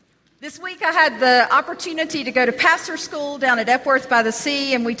This week I had the opportunity to go to pastor school down at Epworth by the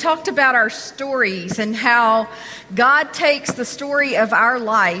Sea, and we talked about our stories and how God takes the story of our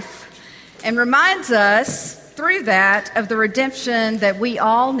life and reminds us through that of the redemption that we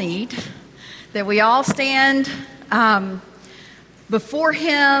all need, that we all stand before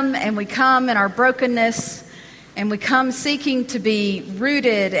Him and we come in our brokenness and we come seeking to be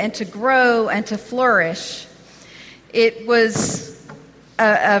rooted and to grow and to flourish. It was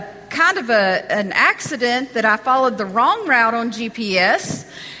a kind of an accident that I followed the wrong route on GPS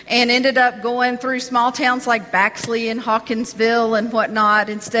and ended up going through small towns like Baxley and Hawkinsville and whatnot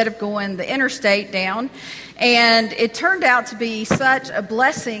instead of going the interstate down. And it turned out to be such a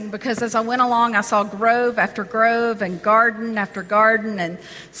blessing because as I went along, I saw grove after grove and garden after garden, and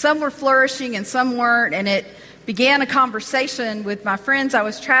some were flourishing and some weren't, and it began a conversation with my friends I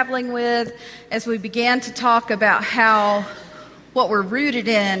was traveling with as we began to talk about how what we're rooted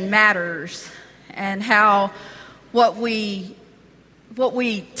in matters, and how what we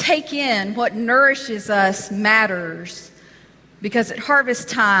take in, what nourishes us matters, because at harvest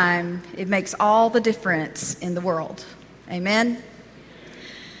time, it makes all the difference in the world. Amen?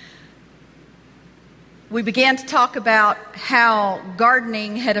 We began to talk about how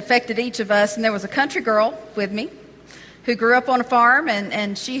gardening had affected each of us, and there was a country girl with me who grew up on a farm,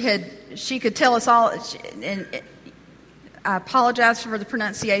 and she could tell us all. I apologize for the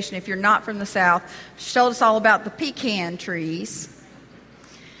pronunciation if you're not from the South. She told us all about the pecan trees.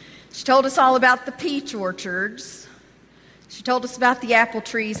 She told us all about the peach orchards. She told us about the apple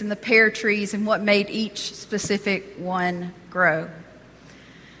trees and the pear trees and what made each specific one grow.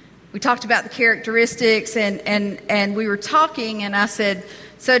 We talked about the characteristics, and we were talking, and I said,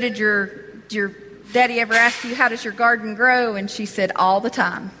 so did your daddy ever ask you, how does your garden grow? And she said, all the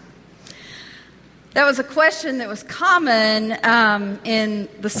time. That was a question that was common in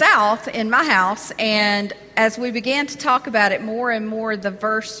the South, in my house, and as we began to talk about it more and more, the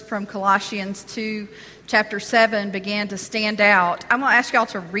verse from Colossians 2, chapter 7 began to stand out. I'm going to ask y'all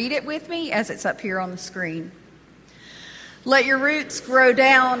to read it with me as it's up here on the screen. Let your roots grow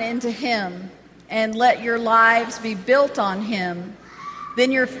down into Him, and let your lives be built on Him.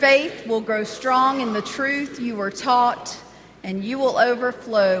 Then your faith will grow strong in the truth you were taught, and you will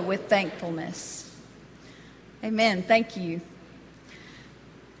overflow with thankfulness. Amen. Thank you.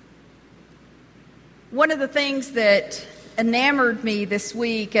 One of the things that enamored me this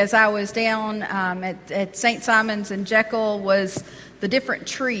week as I was down at St. Simon's and Jekyll was the different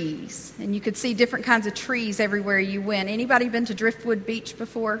trees. And you could see different kinds of trees everywhere you went. Anybody been to Driftwood Beach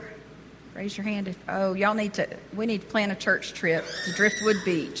before? Raise your hand. We need to plan a church trip to Driftwood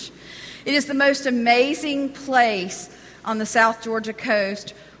Beach. It is the most amazing place on the South Georgia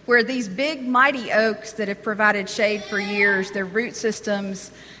coast, where these big, mighty oaks that have provided shade for years, their root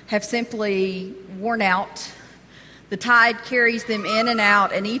systems have simply worn out. The tide carries them in and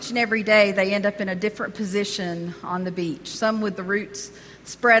out, and each and every day they end up in a different position on the beach. Some with the roots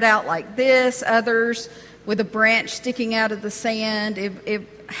spread out like this, others with a branch sticking out of the sand. If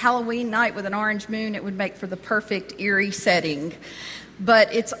Halloween night with an orange moon, it would make for the perfect eerie setting.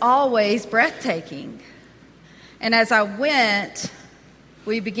 But it's always breathtaking. And as I went,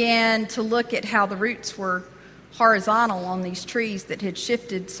 we began to look at how the roots were horizontal on these trees that had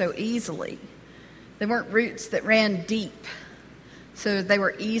shifted so easily. They weren't roots that ran deep, so they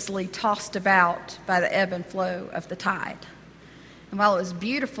were easily tossed about by the ebb and flow of the tide. And while it was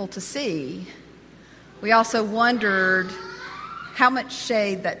beautiful to see, we also wondered how much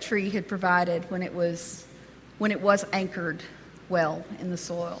shade that tree had provided when it was anchored well in the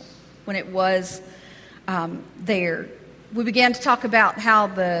soil, when it was there. We began to talk about how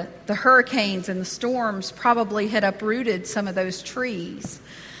the hurricanes and the storms probably had uprooted some of those trees.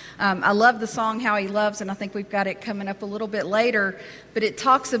 I love the song How He Loves, and I think we've got it coming up a little bit later, but it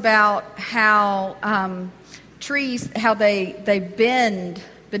talks about how trees, how they bend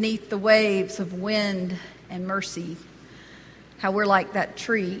beneath the waves of wind and mercy, how we're like that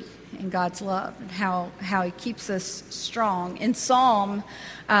tree in God's love, and how He keeps us strong. In Psalm,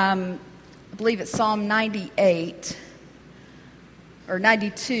 I believe it's Psalm 98, or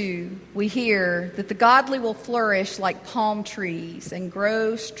 92, we hear that the godly will flourish like palm trees and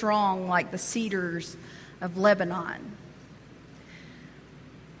grow strong like the cedars of Lebanon.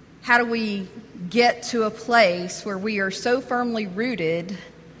 How do we get to a place where we are so firmly rooted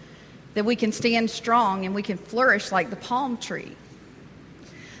that we can stand strong and we can flourish like the palm tree?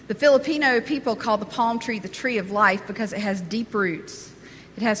 The Filipino people call the palm tree the tree of life because it has deep roots.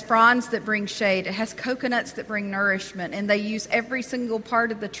 It has fronds that bring shade. It has coconuts that bring nourishment. And they use every single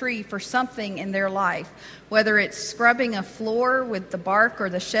part of the tree for something in their life, whether it's scrubbing a floor with the bark or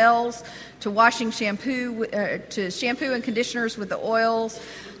the shells, to washing shampoo, to shampoo and conditioners with the oils,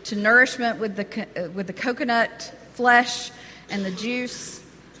 to nourishment with the coconut flesh and the juice,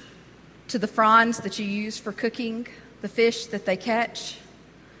 to the fronds that you use for cooking the fish that they catch.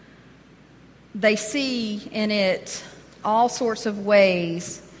 They see in it all sorts of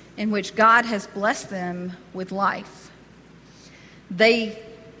ways in which God has blessed them with life. They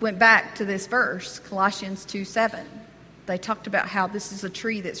went back to this verse, Colossians 2:7. They talked about how this is a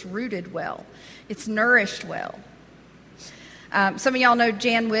tree that's rooted well. It's nourished well. Some of y'all know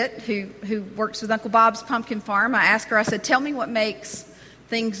Jan Witt, who works with Uncle Bob's Pumpkin Farm. I asked her, I said, tell me what makes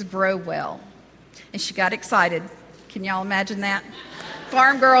things grow well. And she got excited. Can y'all imagine that?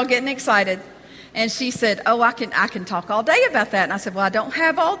 Farm girl getting excited. And she said, oh, I can talk all day about that. And I said, well, I don't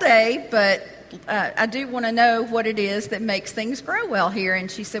have all day, but I do want to know what it is that makes things grow well here.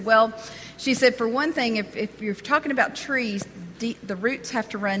 And she said, for one thing, if you're talking about trees, the roots have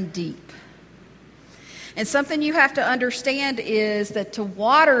to run deep. And something you have to understand is that to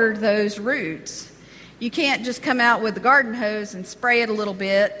water those roots, you can't just come out with the garden hose and spray it a little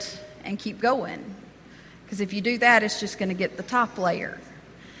bit and keep going. Because if you do that, it's just going to get the top layer.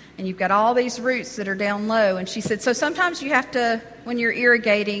 And you've got all these roots that are down low. And she said, so sometimes you have to, when you're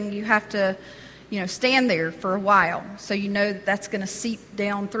irrigating, you have to, stand there for a while. So you know that that's going to seep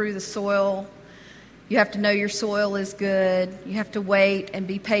down through the soil. You have to know your soil is good. You have to wait and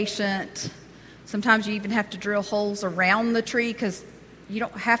be patient. Sometimes you even have to drill holes around the tree because you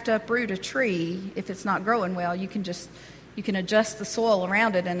don't have to uproot a tree if it's not growing well. You can adjust the soil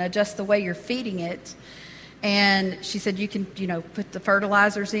around it and adjust the way you're feeding it. And she said you can, put the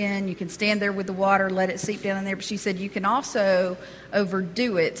fertilizers in, you can stand there with the water, let it seep down in there. But she said you can also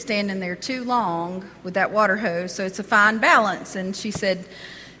overdo it, standing there too long with that water hose. So it's a fine balance. And she said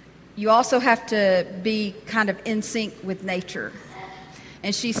you also have to be kind of in sync with nature.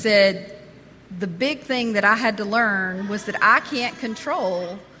 And she said the big thing that I had to learn was that I can't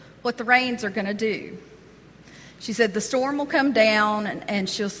control what the rains are going to do. She said the storm will come down and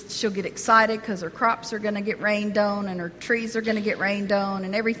she'll get excited because her crops are going to get rained on and her trees are going to get rained on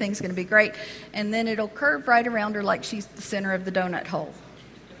and everything's going to be great. And then it'll curve right around her like she's the center of the donut hole.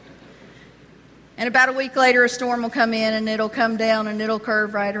 And about a week later, a storm will come in and it'll come down and it'll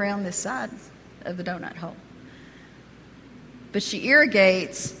curve right around this side of the donut hole. But she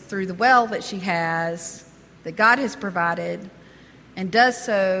irrigates through the well that she has, that God has provided, and does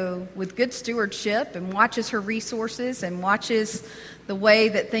so with good stewardship and watches her resources and watches the way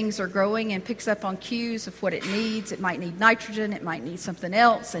that things are growing and picks up on cues of what it needs. It might need nitrogen, it might need something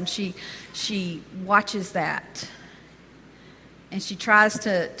else, and she watches that. And she tries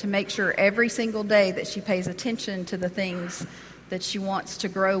to make sure every single day that she pays attention to the things that she wants to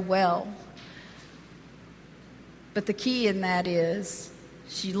grow well. But the key in that is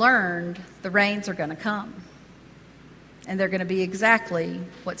she learned the rains are going to come. And they're going to be exactly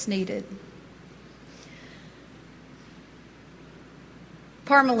what's needed.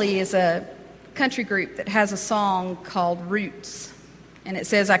 Parmalee is a country group that has a song called Roots. And it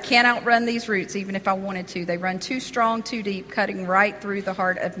says, I can't outrun these roots even if I wanted to. They run too strong, too deep, cutting right through the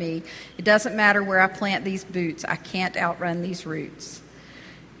heart of me. It doesn't matter where I plant these boots. I can't outrun these roots.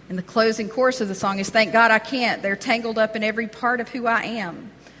 And the closing chorus of the song is, thank God I can't. They're tangled up in every part of who I am.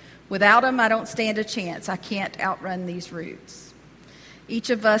 Without them, I don't stand a chance. I can't outrun these roots. Each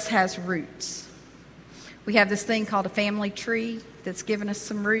of us has roots. We have this thing called a family tree that's given us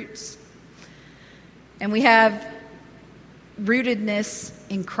some roots. And we have rootedness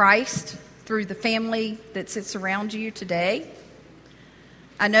in Christ through the family that sits around you today.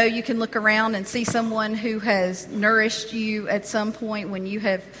 I know you can look around and see someone who has nourished you at some point when you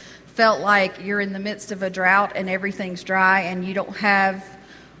have felt like you're in the midst of a drought and everything's dry and you don't have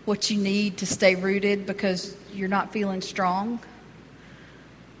what you need to stay rooted because you're not feeling strong.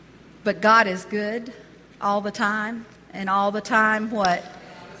 But God is good all the time, and all the time, what?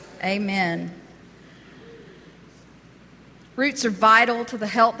 Amen. Roots are vital to the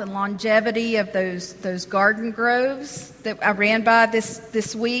health and longevity of those garden groves that I ran by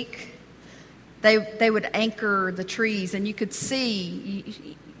this week. They would anchor the trees, and you could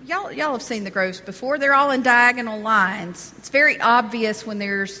see. Y'all have seen the groves before. They're all in diagonal lines. It's very obvious when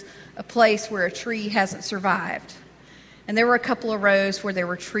there's a place where a tree hasn't survived. And there were a couple of rows where there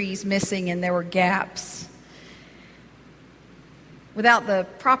were trees missing and there were gaps. Without the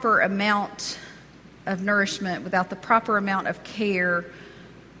proper amount of nourishment, without the proper amount of care,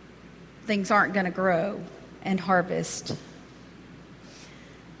 things aren't going to grow and harvest.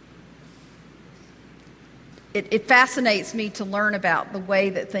 it fascinates me to learn about the way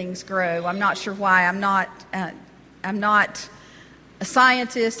that things grow. I'm not sure why. I'm not a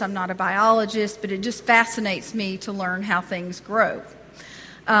scientist. I'm not a biologist, but it just fascinates me to learn how things grow.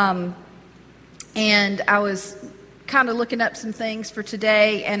 And I was kind of looking up some things for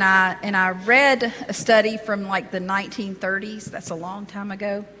today, and I read a study from like the 1930s. That's a long time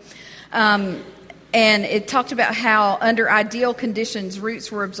ago. And it talked about how under ideal conditions, roots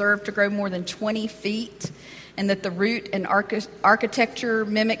were observed to grow more than 20 feet, and that the root and architecture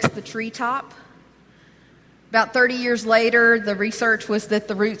mimics the treetop. About 30 years later, the research was that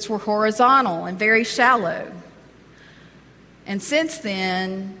the roots were horizontal and very shallow. And since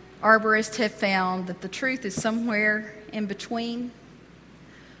then, arborists have found that the truth is somewhere in between.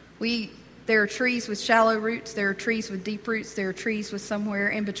 There are trees with shallow roots, there are trees with deep roots, there are trees with somewhere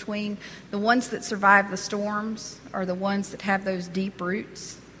in between. The ones that survive the storms are the ones that have those deep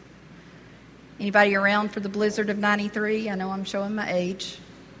roots. Anybody around for the blizzard of 93? I know I'm showing my age.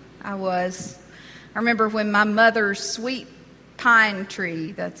 I remember when my mother's sweet pine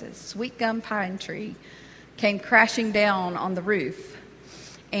tree, that's a sweet gum pine tree, came crashing down on the roof.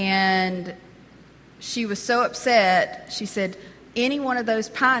 And she was so upset, she said, any one of those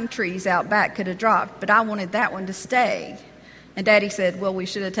pine trees out back could have dropped, but I wanted that one to stay. And Daddy said, well, we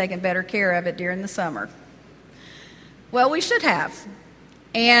should have taken better care of it during the summer. Well, we should have.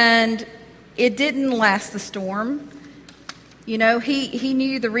 And it didn't last the storm. You know, he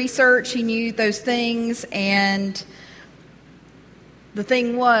knew the research, he knew those things, and the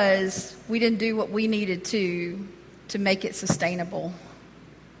thing was, we didn't do what we needed to make it sustainable.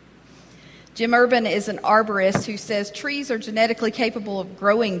 Jim Urban is an arborist who says trees are genetically capable of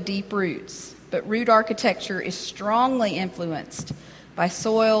growing deep roots, but root architecture is strongly influenced by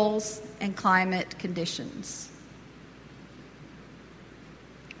soils and climate conditions.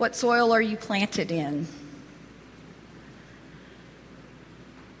 What soil are you planted in?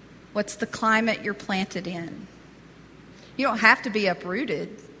 What's the climate you're planted in? You don't have to be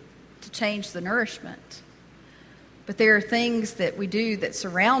uprooted to change the nourishment, but there are things that we do that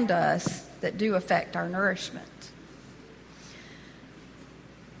surround us that do affect our nourishment.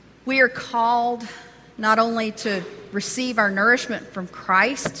 We are called not only to receive our nourishment from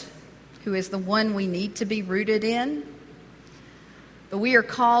Christ, who is the one we need to be rooted in, but we are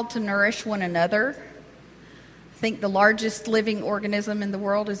called to nourish one another. I think the largest living organism in the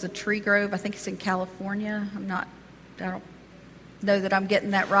world is a tree grove. I think it's in California. I don't know that I'm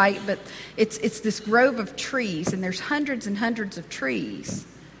getting that right, but it's this grove of trees, and there's hundreds and hundreds of trees,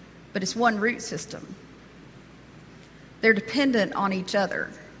 but it's one root system. They're dependent on each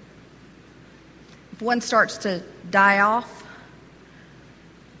other. If one starts to die off,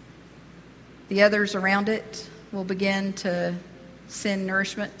 the others around it will begin to send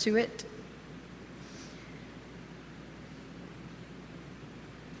nourishment to it.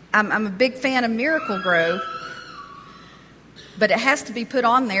 I'm a big fan of Miracle-Gro, but it has to be put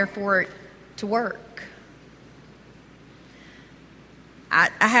on there for it to work. I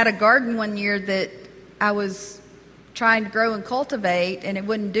had a garden one year that I was trying to grow and cultivate, and it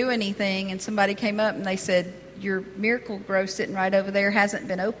wouldn't do anything, and somebody came up and they said, your Miracle-Gro sitting right over there hasn't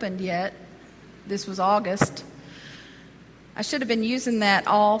been opened yet. This was August. I should have been using that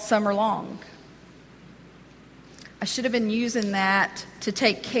all summer long. I should have been using that to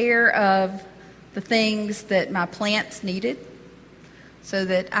take care of the things that my plants needed so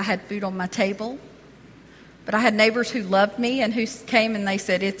that I had food on my table. But I had neighbors who loved me and who came and they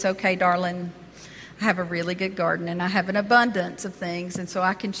said, it's okay, darling. I have a really good garden and I have an abundance of things, and so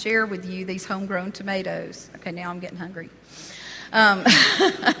I can share with you these homegrown tomatoes. Okay, now I'm getting hungry.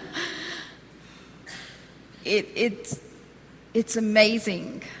 It's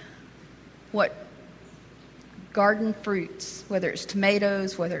amazing what garden fruits, whether it's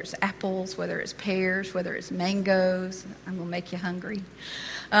tomatoes, whether it's apples, whether it's pears, whether it's mangoes. I'm going to make you hungry.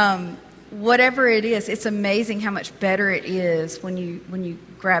 Whatever it is, it's amazing how much better it is when you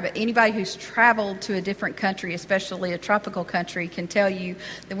grab it. Anybody who's traveled to a different country, especially a tropical country, can tell you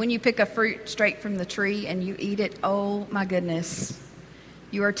that when you pick a fruit straight from the tree and you eat it, oh my goodness,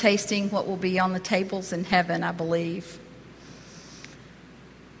 you are tasting what will be on the tables in heaven, I believe.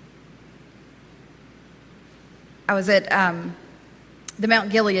 I was at the Mount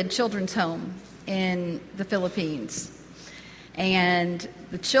Gilead Children's Home in the Philippines. And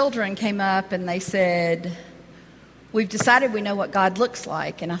the children came up and they said, we've decided we know what God looks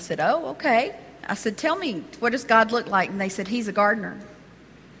like. And I said, oh, okay. I said, tell me, what does God look like? And they said, he's a gardener.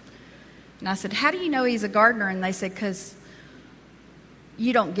 And I said, how do you know he's a gardener? And they said, because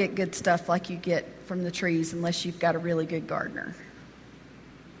you don't get good stuff like you get from the trees unless you've got a really good gardener.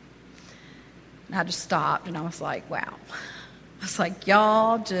 And I just stopped, and I was like, wow. I was like,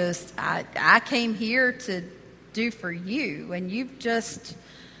 y'all just, I came here to do for you, and you've just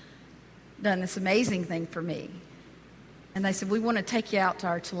done this amazing thing for me. And they said, we want to take you out to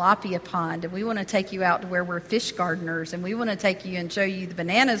our tilapia pond, and we want to take you out to where we're fish gardeners, and we want to take you and show you the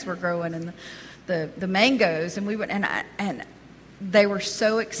bananas we're growing and the mangoes. And we went, and they were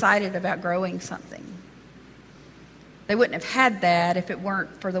so excited about growing something. They wouldn't have had that if it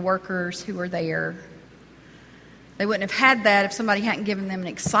weren't for the workers who were there. They wouldn't have had that if somebody hadn't given them an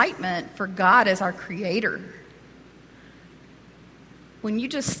excitement for God as our creator. When you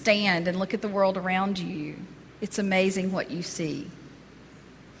just stand and look at the world around you, it's amazing what you see.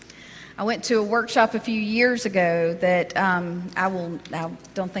 I went to a workshop a few years ago that I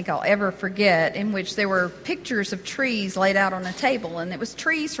don't think I'll ever forget, in which there were pictures of trees laid out on a table, and it was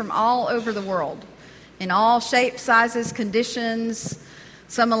trees from all over the world, in all shapes, sizes, conditions,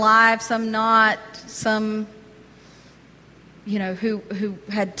 some alive, some not, some, who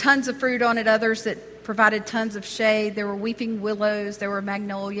had tons of fruit on it, others that provided tons of shade. There were weeping willows, there were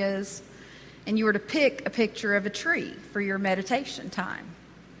magnolias, and you were to pick a picture of a tree for your meditation time.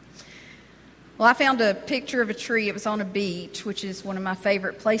 Well, I found a picture of a tree. It was on a beach, which is one of my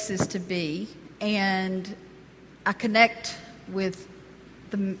favorite places to be, and I connect with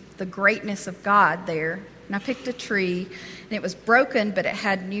the greatness of God there. And I picked a tree, and it was broken, but it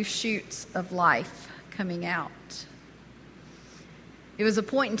had new shoots of life coming out. It was a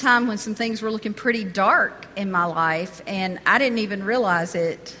point in time when some things were looking pretty dark in my life, and I didn't even realize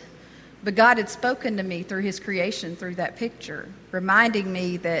it. But God had spoken to me through his creation, through that picture, reminding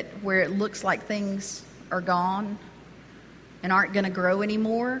me that where it looks like things are gone and aren't going to grow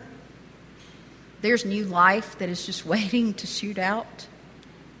anymore, there's new life that is just waiting to shoot out.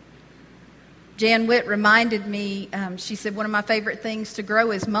 Jan Witt reminded me, she said, one of my favorite things to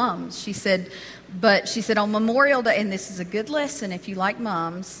grow is mums. She said, on Memorial Day, and this is a good lesson if you like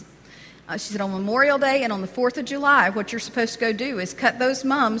mums, she said, on Memorial Day and on the 4th of July, what you're supposed to go do is cut those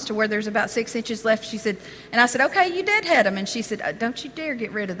mums to where there's about 6 inches left. She said, and I said, okay, you deadhead them. And she said, don't you dare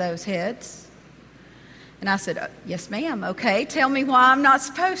get rid of those heads. And I said, yes, ma'am. Okay, tell me why I'm not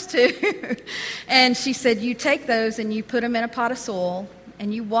supposed to. And she said, you take those and you put them in a pot of soil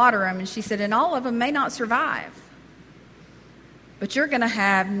and you water them. And she said, and all of them may not survive. But you're going to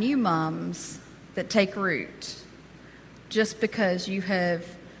have new mums that take root just because you have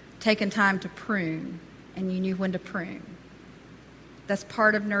taken time to prune, and you knew when to prune. That's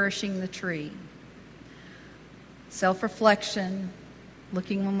part of nourishing the tree. Self-reflection,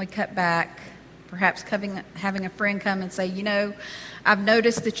 looking when we cut back, perhaps having a friend come and say, I've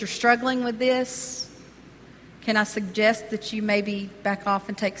noticed that you're struggling with this. Can I suggest that you maybe back off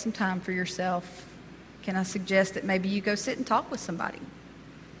and take some time for yourself? Can I suggest that maybe you go sit and talk with somebody?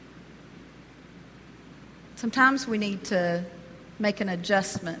 Sometimes we need to make an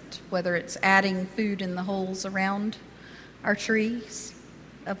adjustment, whether it's adding food in the holes around our trees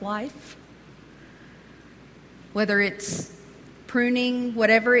of life, whether it's pruning,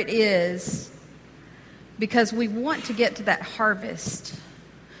 whatever it is, because we want to get to that harvest.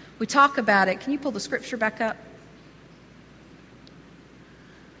 We talk about it. Can you pull the scripture back up?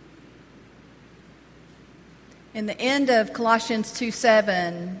 In the end of Colossians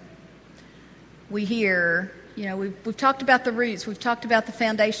 2:7, we hear, we've talked about the roots, we've talked about the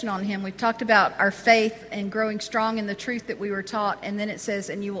foundation on him, we've talked about our faith and growing strong in the truth that we were taught, and then it says,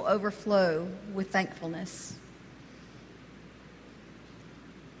 and you will overflow with thankfulness.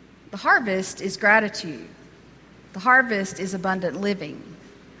 The harvest is gratitude. The harvest is abundant living.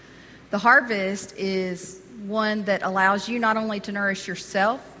 The harvest is one that allows you not only to nourish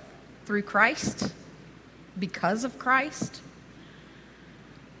yourself through Christ, because of Christ,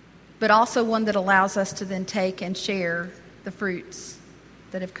 but also one that allows us to then take and share the fruits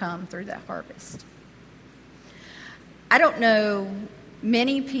that have come through that harvest. I don't know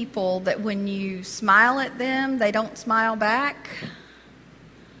many people that when you smile at them, they don't smile back.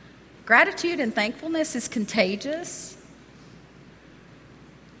 Gratitude and thankfulness is contagious.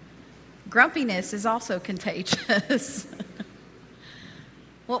 Grumpiness is also contagious.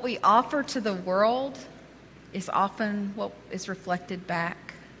 What we offer to the world is often what is reflected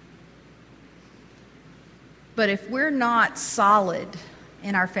back. But if we're not solid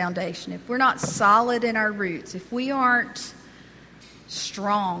in our foundation, if we're not solid in our roots, if we aren't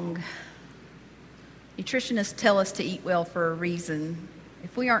strong, nutritionists tell us to eat well for a reason.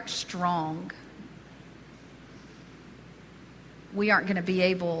 If we aren't strong, we aren't going to be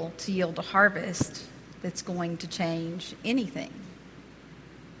able to yield a harvest that's going to change anything.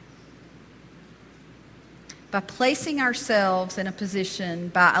 by placing ourselves in a position,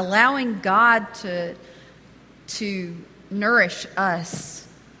 by allowing God to nourish us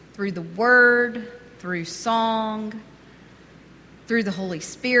through the Word, through song, through the Holy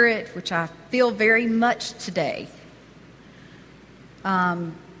Spirit, which I feel very much today.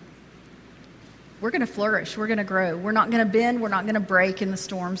 We're going to flourish. We're going to grow. We're not going to bend. We're not going to break in the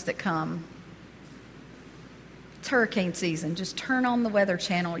storms that come. It's hurricane season. Just turn on the Weather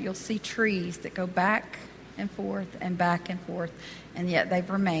Channel. You'll see trees that go back and forth, and yet they've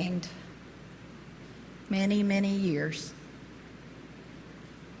remained many, many years.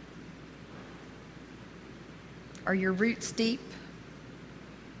 Are your roots deep?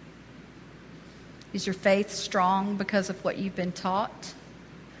 Is your faith strong because of what you've been taught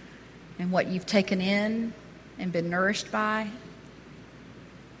and what you've taken in and been nourished by?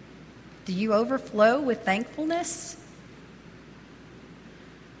 Do you overflow with thankfulness?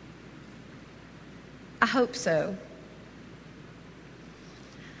 I hope so.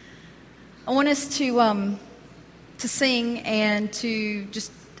 I want us to sing and to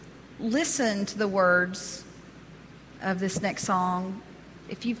just listen to the words of this next song.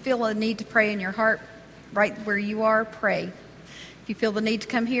 If you feel a need to pray in your heart, right where you are, pray. If you feel the need to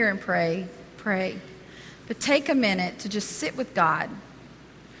come here and pray, pray. But take a minute to just sit with God.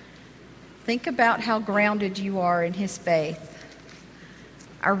 Think about how grounded you are in His faith.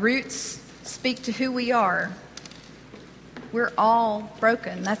 Our roots speak to who we are. We're all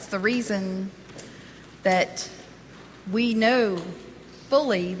broken. That's the reason that we know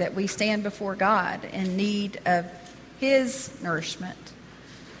fully that we stand before God in need of His nourishment,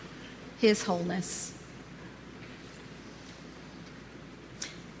 His wholeness.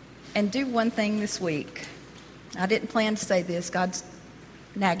 And do one thing this week. I didn't plan to say this. God's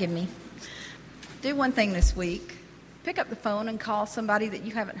nagging me. Do one thing this week. Pick up the phone and call somebody that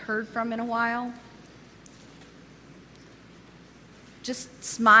you haven't heard from in a while. Just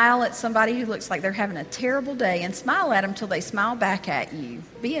smile at somebody who looks like they're having a terrible day, and smile at them till they smile back at you.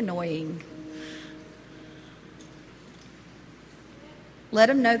 Be annoying. Let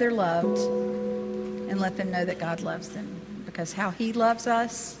them know they're loved, and let them know that God loves them, because how He loves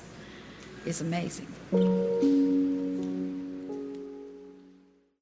us is amazing.